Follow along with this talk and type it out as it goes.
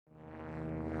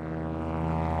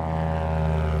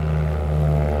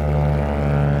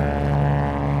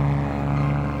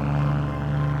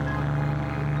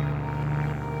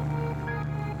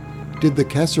Did the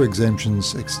CASA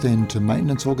exemptions extend to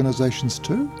maintenance organisations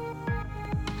too?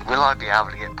 Will I be able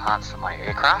to get parts for my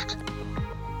aircraft?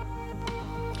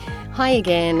 Hi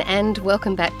again and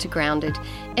welcome back to Grounded,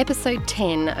 episode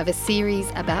 10 of a series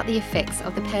about the effects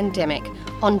of the pandemic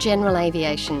on general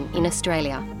aviation in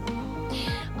Australia.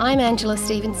 I'm Angela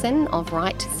Stevenson of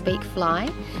Right to Speak Fly,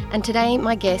 and today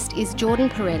my guest is Jordan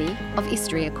Peretti of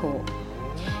Istria Corp.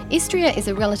 Istria is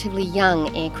a relatively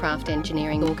young aircraft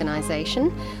engineering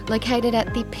organisation located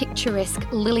at the picturesque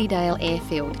Lilydale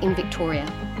Airfield in Victoria.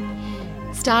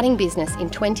 Starting business in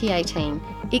 2018,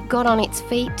 it got on its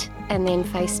feet and then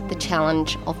faced the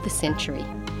challenge of the century.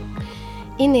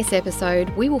 In this episode,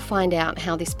 we will find out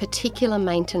how this particular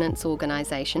maintenance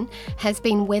organisation has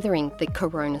been weathering the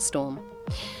corona storm.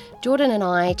 Jordan and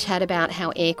I chat about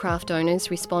how aircraft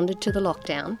owners responded to the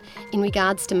lockdown in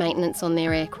regards to maintenance on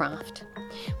their aircraft,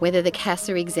 whether the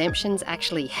CASA exemptions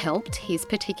actually helped his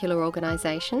particular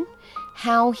organisation,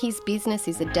 how his business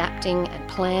is adapting and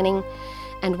planning,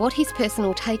 and what his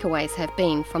personal takeaways have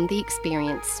been from the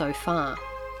experience so far.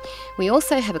 We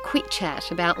also have a quick chat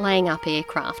about laying up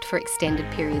aircraft for extended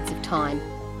periods of time.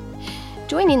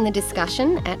 Join in the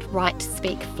discussion at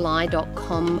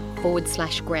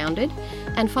righttospeakfly.com/grounded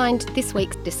and find this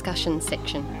week's discussion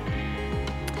section.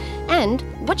 And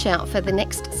watch out for the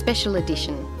next special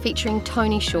edition featuring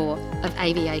Tony Shaw of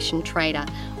Aviation Trader,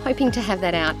 hoping to have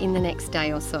that out in the next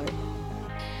day or so.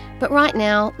 But right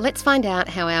now, let's find out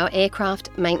how our aircraft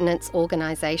maintenance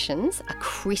organisations, a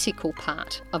critical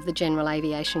part of the general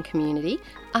aviation community,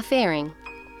 are faring.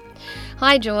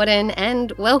 Hi Jordan,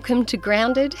 and welcome to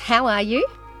Grounded. How are you?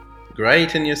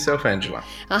 Great, and yourself, Angela?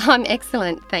 I'm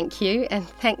excellent, thank you, and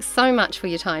thanks so much for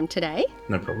your time today.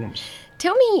 No problems.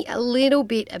 Tell me a little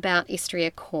bit about Istria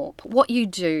Corp, what you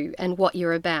do and what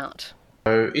you're about.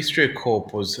 So Istria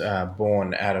Corp was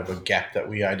born out of a gap that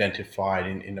we identified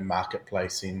in the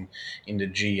marketplace in the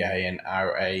GA and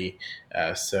RA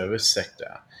service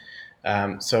sector.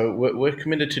 So we're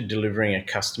committed to delivering a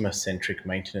customer-centric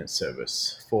maintenance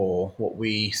service for what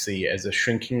we see as a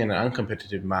shrinking and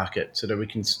uncompetitive market so that we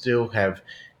can still have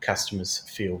customers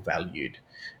feel valued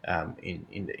in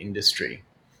the industry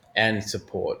and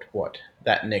support what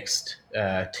that next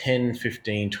 10,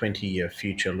 15, 20-year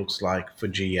future looks like for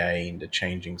GA in the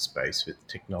changing space with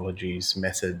technologies,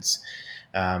 methods,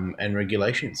 and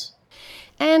regulations.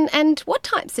 And what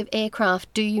types of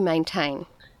aircraft do you maintain?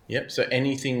 Yep, so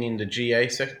anything in the GA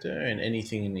sector and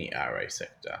anything in the RA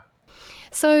sector.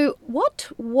 So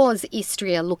what was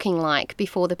Istria looking like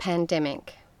before the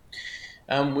pandemic?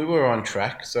 We were on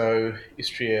track. So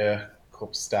Istria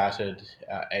Corp started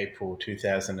April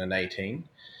 2018,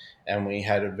 and we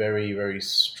had a very, very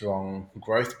strong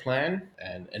growth plan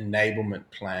and enablement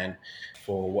plan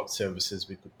for what services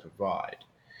we could provide.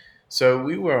 So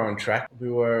we were on track.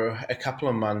 We were a couple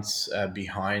of months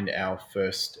behind our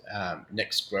first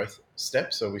next growth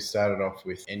step. So we started off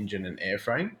with engine and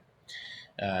airframe.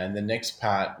 And the next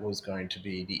part was going to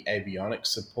be the avionics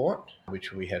support,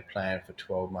 which we had planned for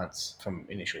 12 months from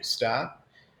initial start.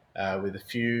 With a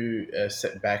few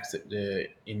setbacks at the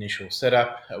initial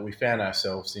setup, we found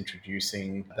ourselves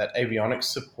introducing that avionics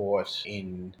support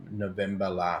in November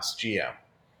last year.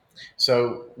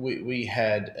 So we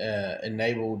had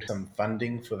enabled some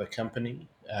funding for the company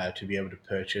to be able to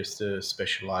purchase the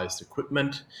specialised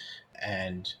equipment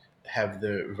and have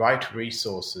the right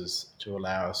resources to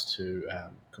allow us to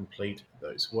complete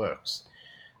those works.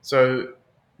 So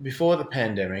before the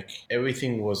pandemic,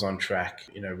 everything was on track,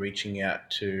 reaching out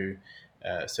to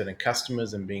certain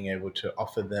customers and being able to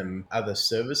offer them other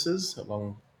services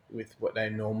along with what they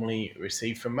normally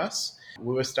receive from us.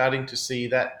 We were starting to see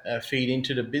that feed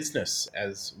into the business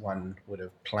as one would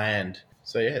have planned.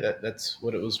 So yeah, that's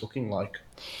what it was looking like.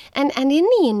 And in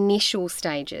the initial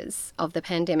stages of the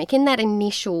pandemic, in that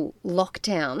initial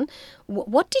lockdown,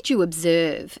 what did you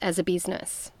observe as a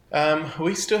business?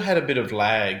 We still had a bit of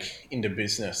lag in the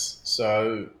business.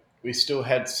 So we still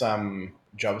had some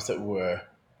jobs that were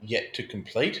yet to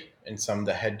complete and some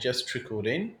that had just trickled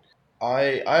in.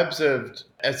 I observed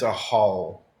as a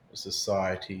whole,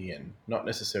 society, and not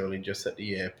necessarily just at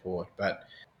the airport, but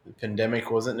the pandemic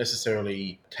wasn't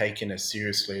necessarily taken as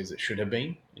seriously as it should have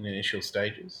been in initial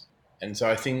stages. And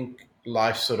so I think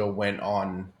life sort of went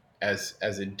on as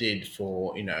it did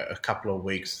for, a couple of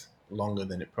weeks longer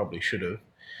than it probably should have.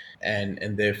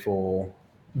 And therefore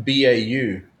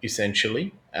BAU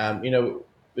essentially,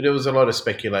 there was a lot of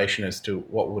speculation as to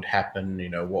what would happen,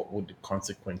 what would the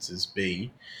consequences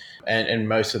be. And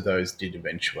most of those did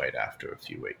eventuate after a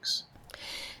few weeks.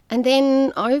 And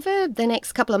then over the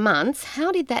next couple of months,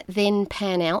 how did that then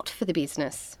pan out for the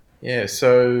business? Yeah,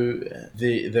 so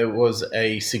there was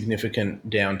a significant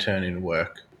downturn in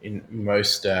work in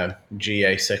most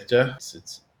GA sector.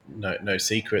 It's no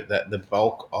secret that the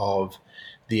bulk of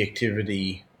the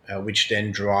activity, which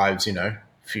then drives,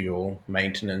 fuel,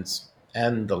 maintenance,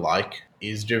 and the like,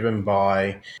 is driven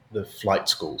by the flight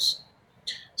schools.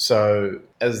 So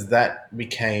as that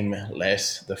became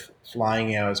less, the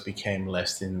flying hours became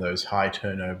less in those high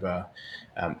turnover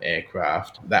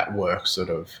aircraft. That work sort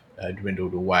of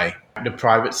dwindled away. The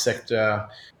private sector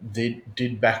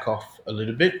did back off a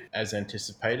little bit as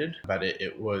anticipated, but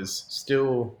it was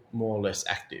still more or less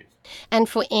active. And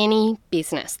for any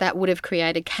business, that would have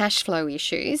created cash flow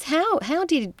issues. How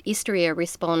did Istria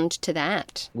respond to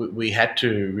that? We had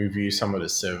to review some of the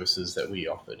services that we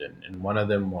offered, and one of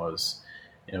them was,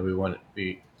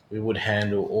 we would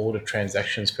handle all the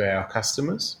transactions for our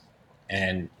customers,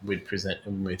 and we'd present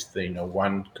them with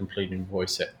one complete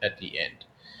invoice at the end.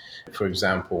 For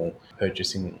example,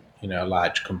 purchasing a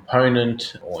large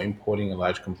component or importing a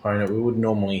large component, we would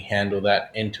normally handle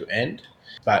that end to end,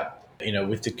 but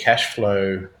with the cash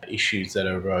flow issues that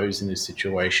arose in this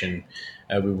situation,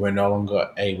 we were no longer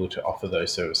able to offer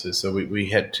those services. So we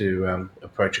had to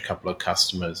approach a couple of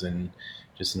customers and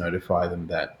just notify them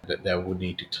that they would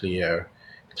need to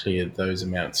clear those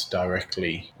amounts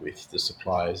directly with the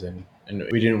suppliers. And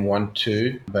we didn't want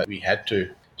to, but we had to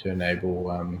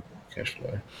enable cash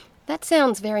flow. That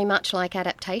sounds very much like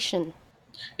adaptation.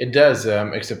 It does,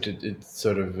 except it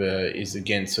sort of is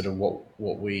against sort of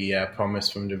what we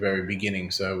promised from the very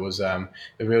beginning. So it was a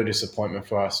real disappointment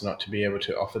for us not to be able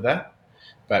to offer that,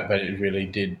 but it really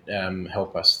did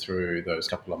help us through those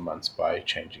couple of months by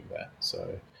changing that.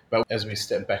 So, but as we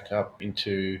step back up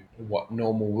into what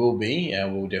normal will be,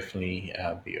 we'll definitely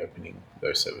be opening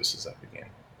those services up again.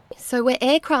 So were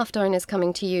aircraft owners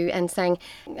coming to you and saying,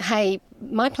 hey,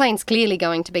 my plane's clearly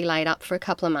going to be laid up for a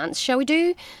couple of months. Shall we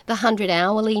do the 100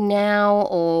 hourly now,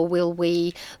 or will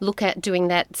we look at doing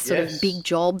that sort of big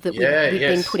job that we've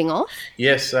been putting off?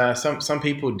 Yes, some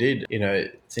people did,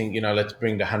 think, let's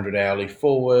bring the 100 hourly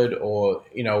forward, or,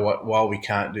 what, while we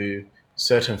can't do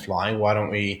certain flying, why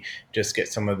don't we just get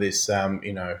some of this,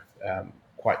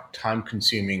 quite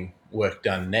time-consuming work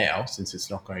done now, since it's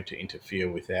not going to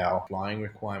interfere with our flying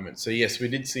requirements. So yes, we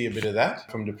did see a bit of that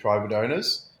from the private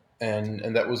owners,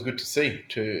 and that was good to see,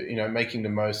 to making the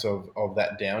most of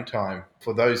that downtime.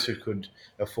 For those who could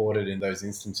afford it in those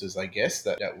instances, I guess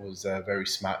that was a very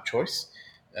smart choice,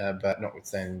 but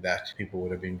notwithstanding that, people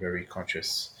would have been very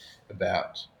conscious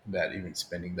about even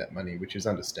spending that money, which is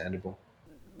understandable.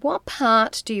 What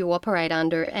part do you operate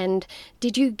under, and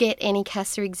did you get any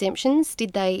CASA exemptions?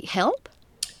 Did they help?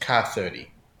 Car 30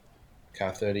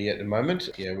 at the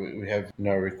moment. Yeah, we have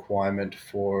no requirement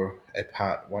for a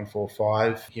Part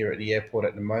 145 here at the airport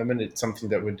at the moment. It's something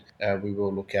that we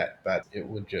will look at, but it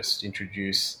would just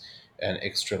introduce an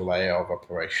extra layer of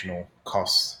operational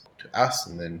costs to us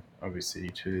and then obviously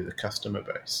to the customer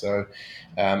base. So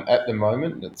at the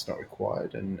moment, that's not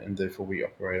required, and therefore we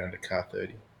operate under Car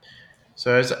 30.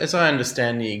 So as I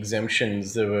understand the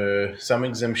exemptions, there were some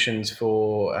exemptions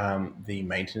for the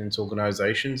maintenance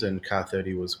organisations, and Car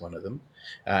 30 was one of them,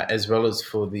 as well as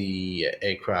for the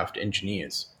aircraft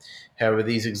engineers. However,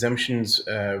 these exemptions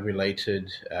related,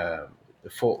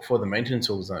 for the maintenance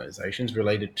organisations,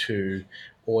 related to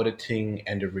auditing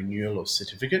and a renewal of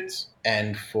certificates,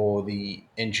 and for the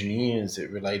engineers,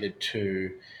 it related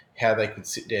to how they could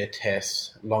sit their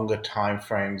tests, longer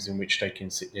timeframes in which they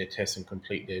can sit their tests and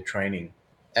complete their training.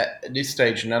 At this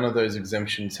stage, none of those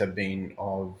exemptions have been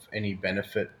of any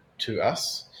benefit to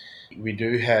us. We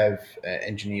do have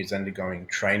engineers undergoing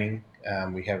training.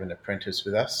 We have an apprentice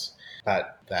with us,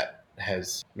 but that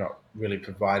has not really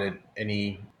provided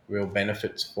any real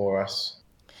benefits for us.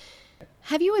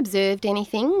 Have you observed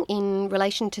anything in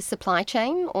relation to supply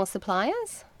chain or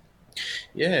suppliers?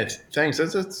 Yeah, thanks.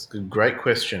 That's a great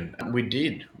question. We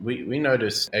did. We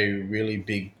noticed a really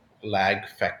big lag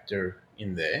factor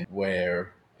in there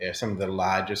where some of the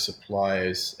larger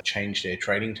suppliers changed their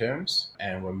trading terms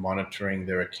and were monitoring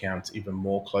their accounts even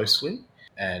more closely.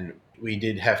 And we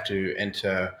did have to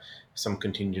enter some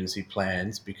contingency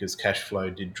plans because cash flow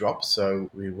did drop. So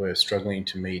we were struggling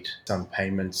to meet some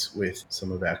payments with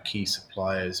some of our key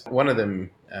suppliers. One of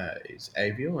them is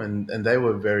Avial, and they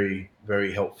were very,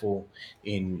 very helpful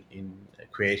in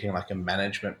creating like a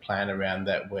management plan around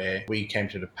that, where we came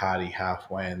to the party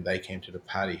halfway and they came to the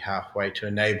party halfway to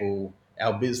enable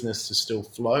our business to still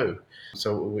flow.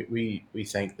 So we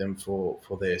thank them for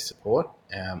their support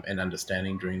and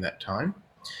understanding during that time.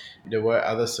 There were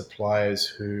other suppliers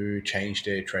who changed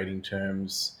their trading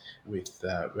terms with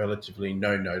relatively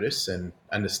no notice, and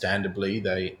understandably,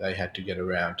 they had to get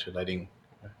around to letting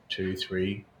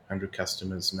 200-300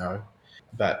 customers know.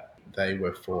 But they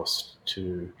were forced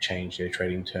to change their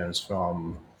trading terms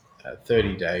from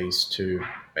 30 days to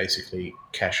basically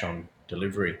cash on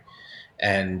delivery.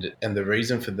 And the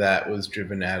reason for that was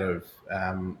driven out of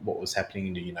what was happening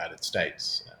in the United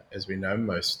States. As we know,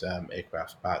 most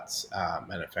aircraft parts are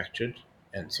manufactured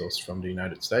and sourced from the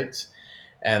United States,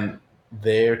 and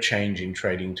their change in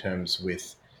trading terms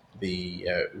with the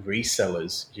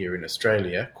resellers here in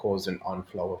Australia caused an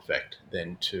on-flow effect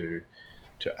then to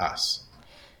us.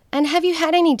 And have you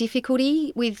had any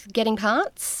difficulty with getting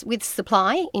parts, with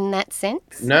supply in that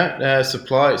sense? No,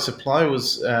 supply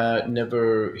was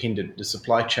never hindered. The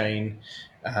supply chain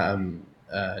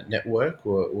network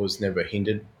was never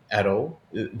hindered at all.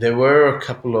 There were a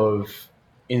couple of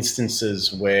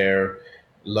instances where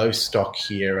low stock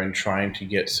here and trying to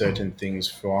get certain things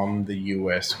from the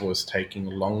US was taking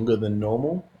longer than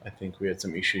normal. I think we had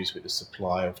some issues with the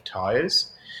supply of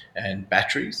tires and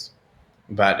batteries,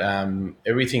 but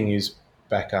everything is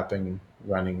back up and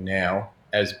running now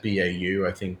as BAU.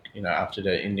 I think, after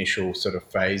the initial sort of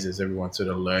phase, as everyone sort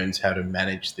of learns how to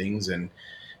manage things, and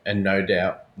no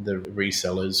doubt the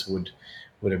resellers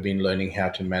would have been learning how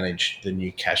to manage the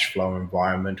new cash flow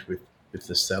environment with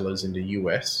the sellers in the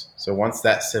US. So once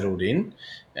that settled in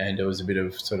and there was a bit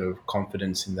of sort of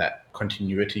confidence in that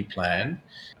continuity plan,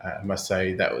 I must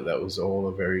say that was all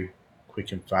a very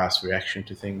quick and fast reaction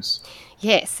to things.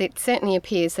 Yes, it certainly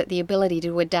appears that the ability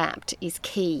to adapt is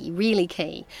key, really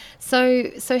key.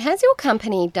 So has your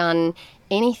company done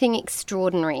anything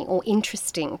extraordinary or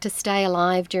interesting to stay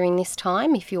alive during this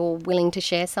time, if you're willing to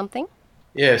share something?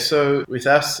 Yeah, so with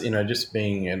us, just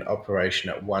being an operation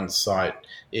at one site,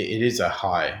 it is a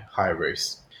high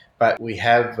risk. But we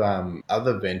have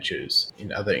other ventures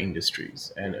in other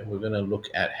industries, and we're going to look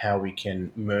at how we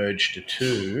can merge the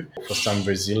two for some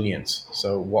resilience.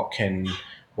 So what can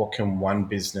one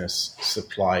business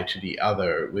supply to the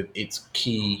other with its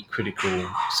key critical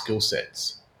skill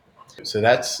sets? So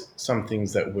that's some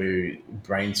things that we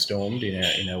brainstormed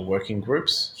in our working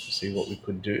groups to see what we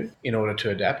could do in order to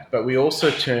adapt. But we also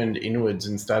turned inwards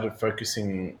and started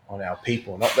focusing on our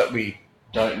people. Not that we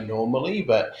don't normally,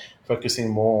 but focusing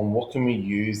more on what can we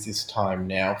use this time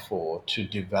now for to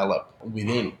develop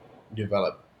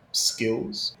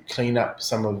skills, clean up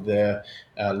some of the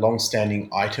long-standing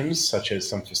items, such as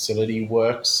some facility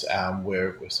works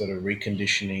where we're sort of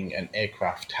reconditioning an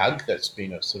aircraft tug that's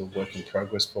been a sort of work in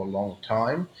progress for a long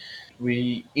time.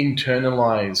 We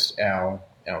internalized our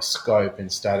scope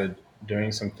and started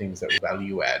doing some things that were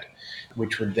value add,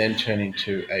 which would then turn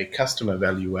into a customer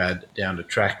value add down the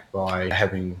track by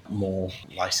having more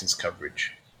license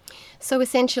coverage. So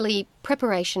essentially,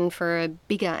 preparation for a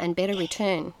bigger and better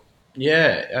return.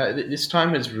 Yeah, this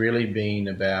time has really been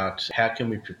about how can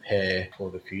we prepare for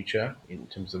the future in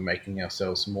terms of making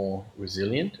ourselves more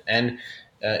resilient. And,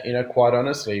 quite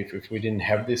honestly, if we didn't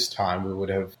have this time, we would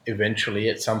have eventually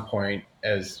at some point,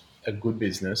 as a good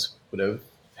business, would have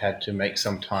had to make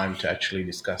some time to actually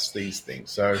discuss these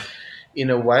things. So in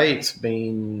a way, it's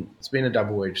been a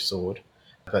double-edged sword,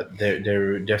 but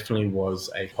there definitely was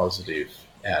a positive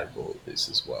out of all of this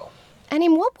as well. And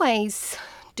in what ways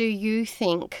do you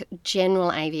think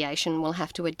general aviation will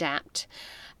have to adapt?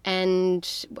 And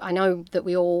I know that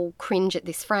we all cringe at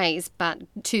this phrase, but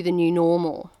to the new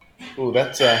normal. Oh,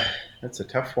 that's a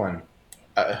tough one.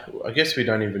 I guess we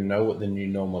don't even know what the new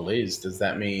normal is. Does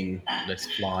that mean less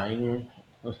flying,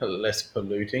 less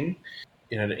polluting?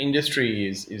 The industry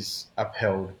is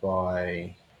upheld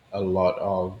by a lot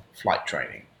of flight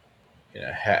training.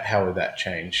 How would that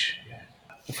change?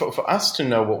 For us to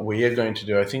know what we are going to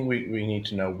do, I think we need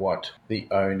to know what the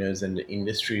owners and the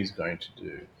industry is going to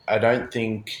do. I don't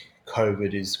think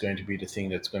COVID is going to be the thing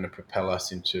that's going to propel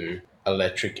us into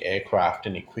electric aircraft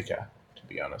any quicker, to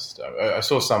be honest. I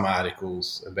saw some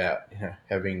articles about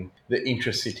having the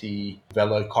intercity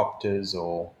velocopters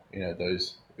or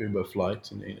those Uber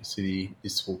flights in the inner city.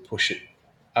 This will push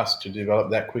us to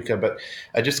develop that quicker, but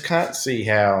I just can't see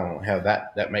how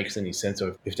that makes any sense,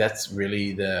 or if that's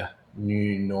really the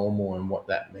new normal and what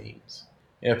that means.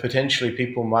 Potentially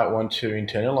people might want to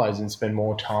internalize and spend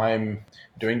more time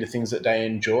doing the things that they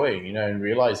enjoy, and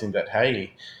realizing that,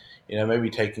 hey, maybe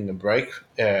taking a break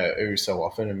every so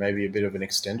often, and maybe a bit of an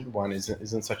extended one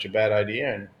isn't such a bad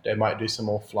idea, and they might do some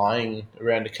more flying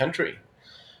around the country.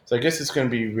 So I guess it's going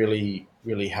to be really,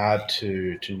 really hard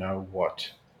to know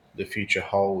what the future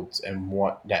holds and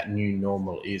what that new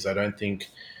normal is. I don't think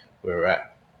we're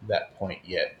at that point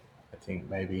yet. think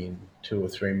maybe in 2 or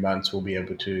 3 months we'll be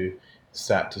able to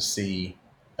start to see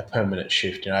a permanent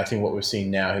shift. And I think what we've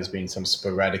seen now has been some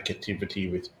sporadic activity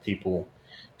with people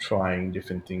trying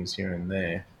different things here and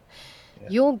there.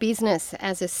 Your business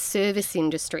as a service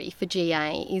industry for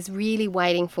GA is really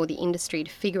waiting for the industry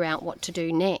to figure out what to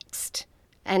do next.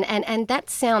 And that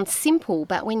sounds simple,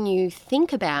 but when you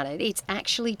think about it, it's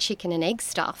actually chicken and egg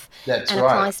stuff. That's and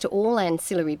right. Applies to all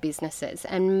ancillary businesses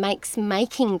and makes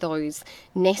making those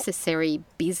necessary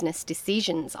business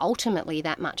decisions ultimately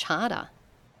that much harder.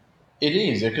 It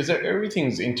is, because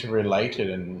everything's interrelated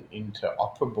and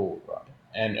interoperable, right?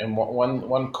 And what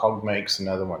one cog makes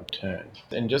another one turn.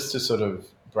 And just to sort of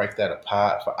break that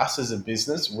apart, for us as a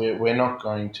business, we're not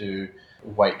going to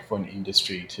wait for an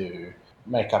industry to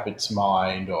make up its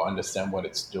mind or understand what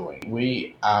it's doing.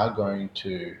 We are going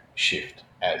to shift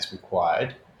as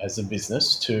required as a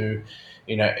business to,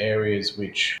 areas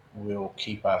which will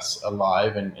keep us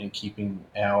alive and keeping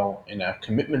our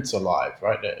commitments alive,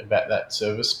 right? About that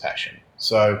service passion.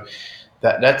 So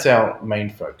that's our main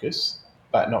focus.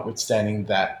 But notwithstanding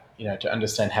that, to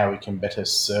understand how we can better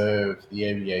serve the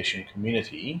aviation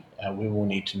community, we will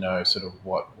need to know sort of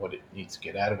what it needs to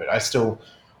get out of it. I still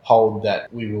hold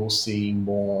that we will see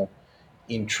more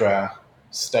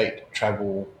intra-state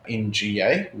travel in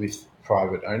GA with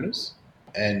private owners.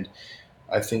 And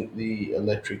I think the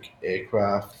electric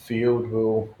aircraft field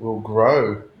will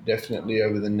grow definitely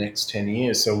over the next 10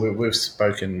 years. So we've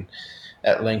spoken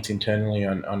at length internally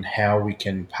on how we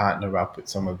can partner up with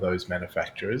some of those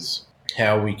manufacturers,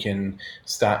 how we can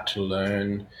start to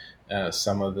learn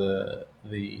some of the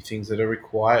things that are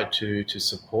required to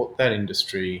support that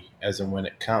industry as and when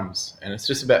it comes. And it's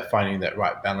just about finding that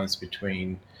right balance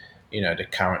between, the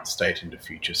current state and the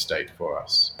future state for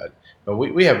us. But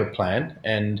we have a plan,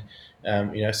 and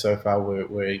so far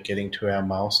we're getting to our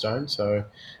milestone. So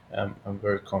I'm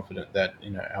very confident that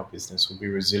our business will be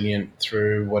resilient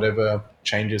through whatever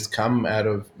changes come out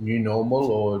of new normal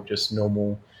or just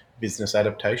normal business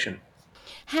adaptation.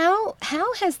 How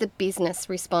has the business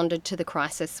responded to the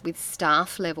crisis with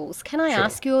staff levels? Can I Sure.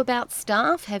 ask you about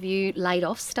staff? Have you laid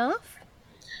off staff?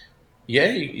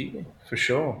 Yeah, for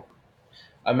sure.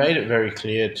 I made it very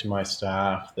clear to my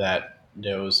staff that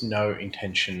there was no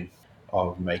intention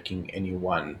of making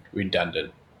anyone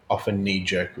redundant off a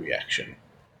knee-jerk reaction.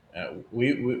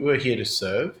 We're here to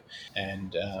serve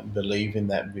and believe in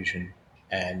that vision.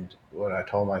 And what I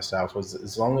told my staff was,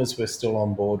 as long as we're still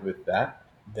on board with that,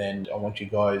 then I want you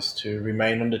guys to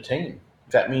remain on the team.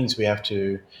 That means we have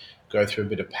to go through a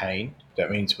bit of pain.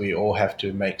 That means we all have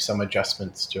to make some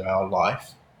adjustments to our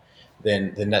life.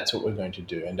 Then that's what we're going to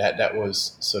do. And that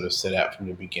was sort of set out from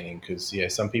the beginning, because,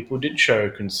 some people did show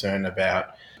concern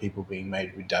about people being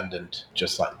made redundant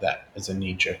just like that as a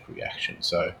knee-jerk reaction.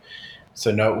 So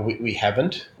no, we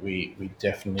haven't. We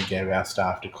definitely gave our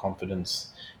staff the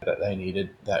confidence that they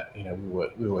needed, that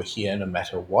we were here no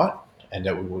matter what, and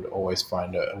that we would always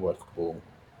find a workable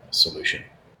solution.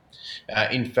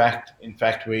 In fact,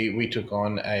 we took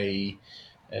on a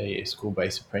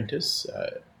school-based apprentice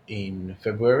in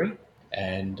February,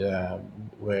 and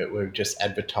we've just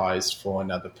advertised for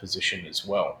another position as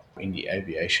well in the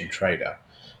aviation trader.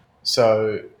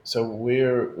 So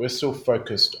we're still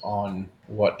focused on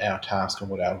what our task and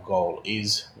what our goal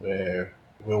is, where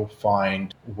we'll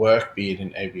find work, be it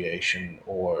in aviation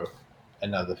or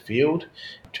another field,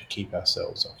 to keep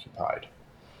ourselves occupied.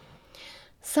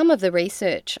 Some of the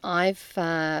research I've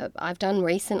done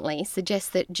recently suggests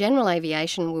that general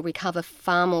aviation will recover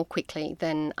far more quickly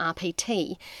than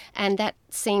RPT, and that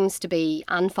seems to be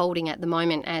unfolding at the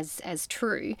moment as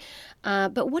true.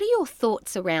 But what are your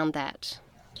thoughts around that?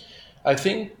 I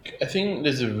think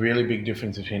there's a really big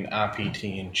difference between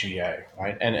RPT and GA,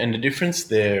 right? And the difference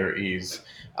there is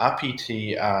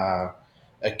RPT are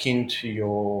akin to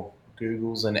your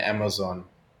Googles and Amazon,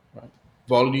 right?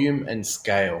 Volume and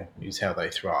scale is how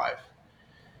they thrive.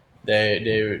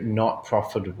 They're not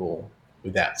profitable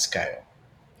without scale.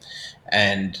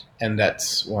 And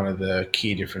that's one of the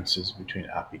key differences between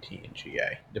RPT and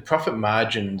GA. The profit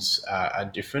margins are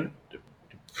different. The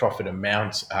profit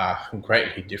amounts are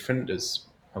greatly different. There's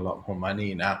a lot more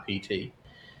money in RPT.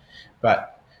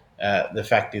 But the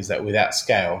fact is that without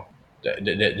scale,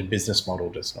 the business model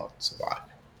does not survive.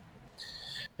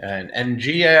 And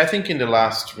GA, I think in the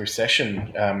last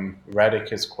recession, Radek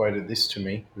has quoted this to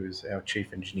me, who's our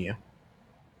chief engineer.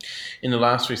 In the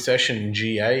last recession,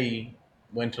 GA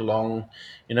went along,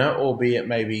 albeit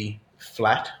maybe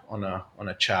flat on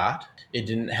a chart. It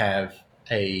didn't have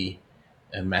a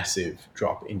massive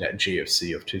drop in that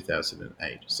GFC of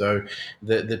 2008. So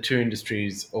the two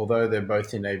industries, although they're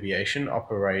both in aviation,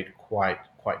 operate quite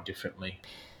differently.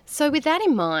 So with that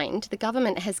in mind, the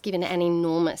government has given an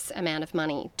enormous amount of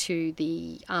money to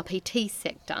the RPT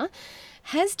sector.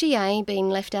 Has GA been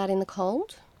left out in the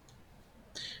cold?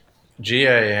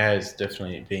 GA has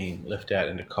definitely been left out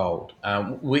in the cold.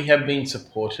 We have been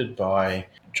supported by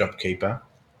JobKeeper,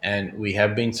 and we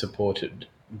have been supported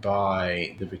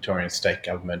by the Victorian State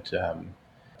Government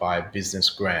by a business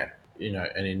grant.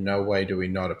 And in no way do we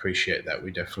not appreciate that.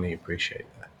 We definitely appreciate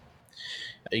that.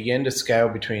 Again, the scale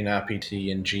between RPT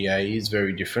and GA is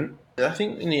very different. I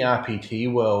think in the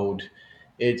RPT world,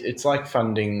 it's like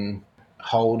funding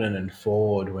Holden and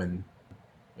Ford when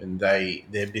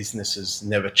their businesses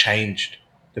never changed.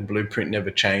 The blueprint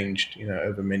never changed,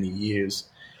 over many years.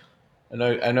 I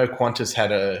know Qantas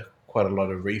had quite a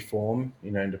lot of reform,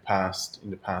 in the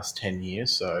past 10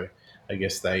 years. So I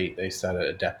guess they started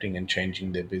adapting and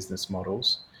changing their business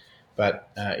models. But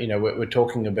we're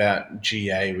talking about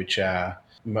GA, which are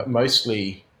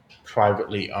mostly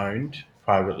privately owned,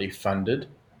 privately funded,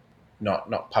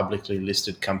 not publicly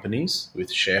listed companies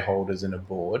with shareholders and a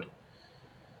board.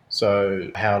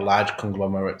 So how large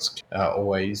conglomerates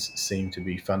always seem to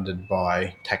be funded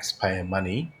by taxpayer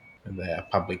money, and they are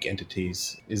public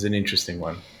entities, is an interesting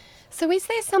one. So is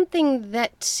there something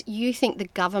that you think the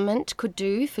government could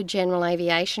do for general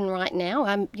aviation right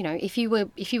now? If you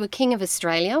were king of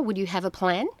Australia, would you have a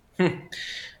plan?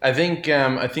 I think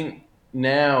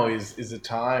now is a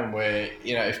time where,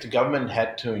 if the government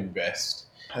had to invest,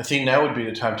 I think now would be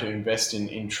the time to invest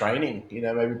in training,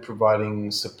 maybe providing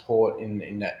support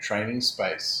in that training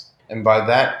space. And by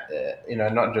that,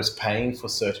 not just paying for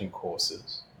certain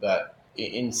courses, but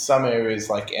in some areas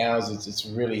like ours, it's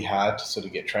really hard to sort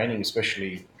of get training,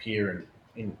 especially here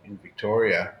in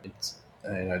Victoria. It's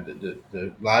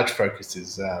the large focus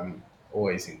is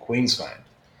always in Queensland.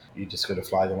 You just got to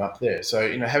fly them up there. So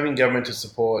having government to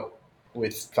support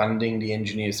with funding the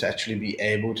engineers to actually be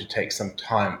able to take some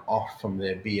time off from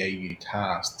their BAU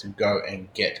tasks to go and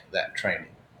get that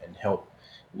training and help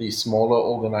these smaller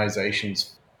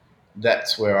organisations.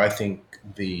 That's where I think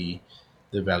the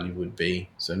value would be.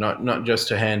 So not just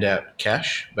to hand out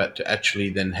cash, but to actually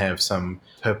then have some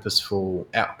purposeful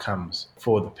outcomes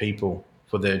for the people,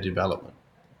 for their development.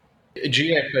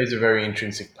 GA plays a very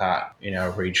intrinsic part in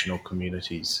our regional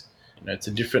communities. It's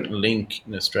a different link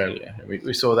in Australia.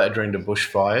 We saw that during the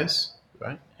bushfires,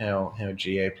 right? How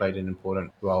GA played an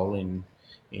important role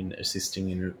in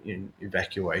assisting in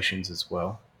evacuations as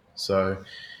well. So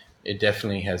it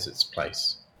definitely has its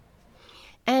place.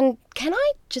 And can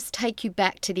I just take you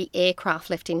back to the aircraft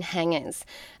left in hangars,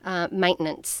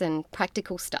 maintenance and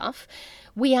practical stuff?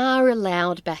 We are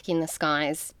allowed back in the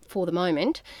skies for the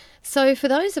moment. So for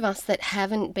those of us that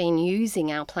haven't been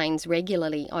using our planes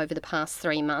regularly over the past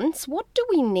 3 months, what do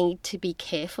we need to be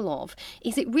careful of?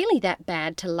 Is it really that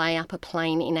bad to lay up a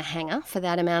plane in a hangar for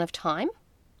that amount of time?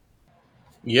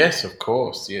 Yes, of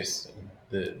course, yes.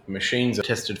 The machines are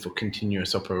tested for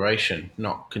continuous operation,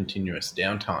 not continuous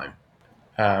downtime.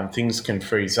 Things can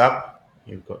freeze up.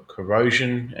 You've got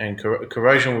corrosion, and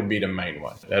corrosion would be the main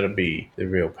one. That'll be the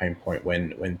real pain point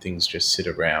when things just sit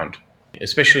around,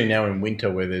 especially now in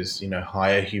winter where there's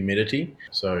higher humidity.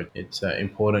 So it's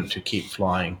important to keep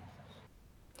flying.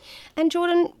 And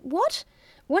Jordan, what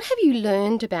have you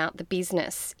learned about the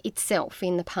business itself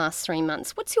in the past 3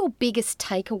 months? What's your biggest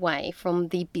takeaway from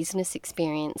the business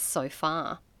experience so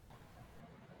far?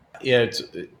 Yeah,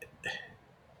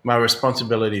 my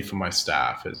responsibility for my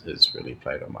staff has really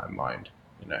played on my mind.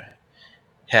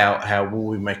 How will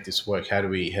we make this work? How do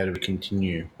we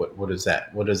continue? What does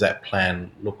that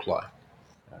plan look like?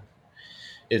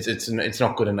 It's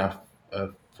not good enough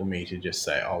for me to just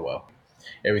say, oh well,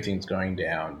 everything's going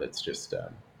down. Let's just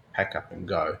pack up and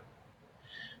go.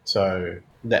 So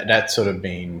that's sort of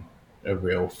been a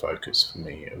real focus for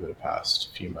me over the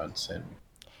past few months.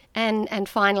 And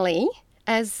finally,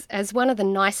 as one of the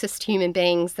nicest human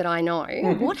beings that I know,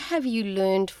 what have you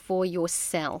learned for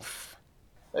yourself?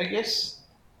 I guess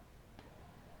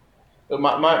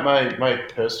my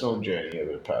personal journey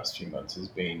over the past few months has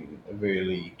been a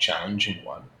really challenging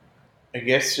one. I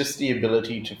guess just the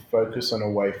ability to focus on a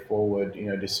way forward,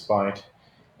 despite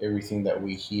everything that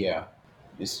we hear.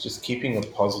 It's just keeping a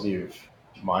positive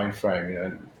mind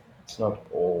frame, it's not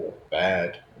all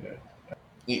bad.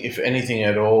 If anything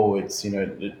at all, it's,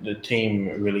 the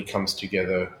team really comes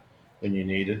together when you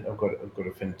need it. I've got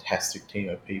a fantastic team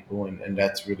of people, and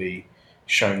that's really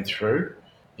shown through.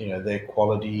 Their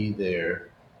quality, their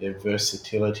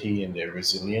versatility, and their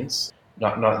resilience.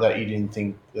 Not that you didn't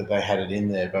think that they had it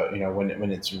in there, but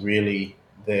when it's really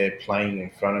there playing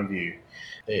in front of you,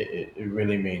 it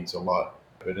really means a lot.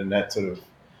 And that sort of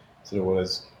what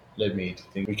has led me to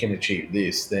think we can achieve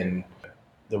this. Then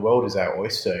the world is our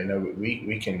oyster.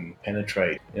 We can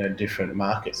penetrate different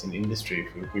markets and industry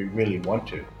if we really want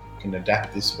to. We can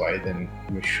adapt this way, then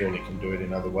we surely can do it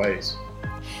in other ways.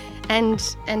 And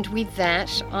with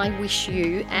that, I wish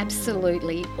you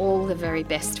absolutely all the very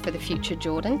best for the future,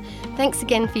 Jordan. Thanks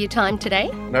again for your time today.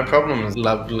 No problem. It was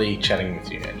lovely chatting with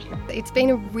you, Angela. It's been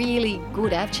a really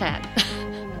good chat.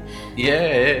 Yeah,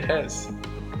 it has.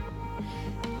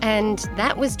 And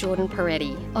that was Jordan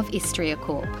Peretti of Istria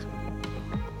Corp.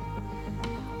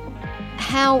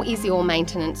 How is your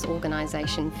maintenance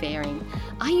organisation faring?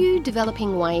 Are you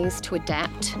developing ways to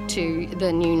adapt to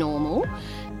the new normal?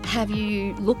 Have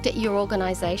you looked at your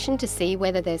organisation to see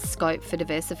whether there's scope for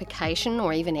diversification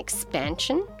or even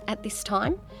expansion at this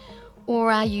time?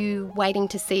 Or are you waiting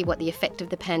to see what the effect of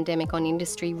the pandemic on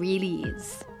industry really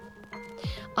is?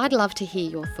 I'd love to hear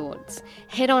your thoughts.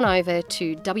 Head on over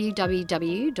to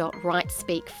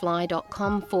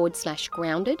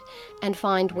www.writespeakfly.com/grounded and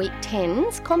find Week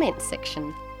 10's comments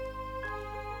section.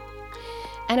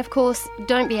 And of course,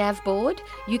 don't be bored.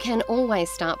 You can always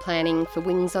start planning for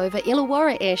Wings Over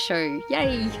Illawarra Air Show.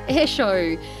 Yay, Air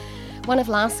Show! One of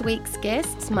last week's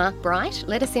guests, Mark Bright,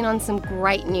 let us in on some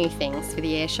great new things for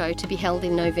the air show to be held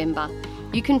in November.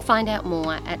 You can find out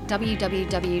more at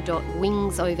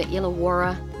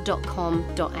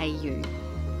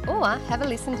www.wingsoverilliwarra.com.au or have a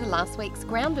listen to last week's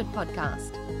Grounded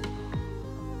podcast.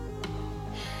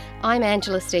 I'm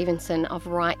Angela Stevenson of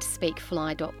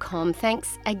WriteSpeakFly.com.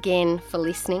 Thanks again for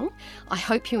listening. I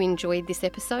hope you enjoyed this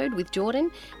episode with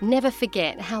Jordan. Never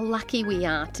forget how lucky we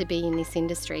are to be in this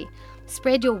industry.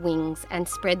 Spread your wings and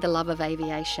spread the love of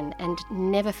aviation, and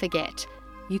never forget,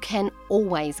 you can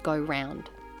always go round.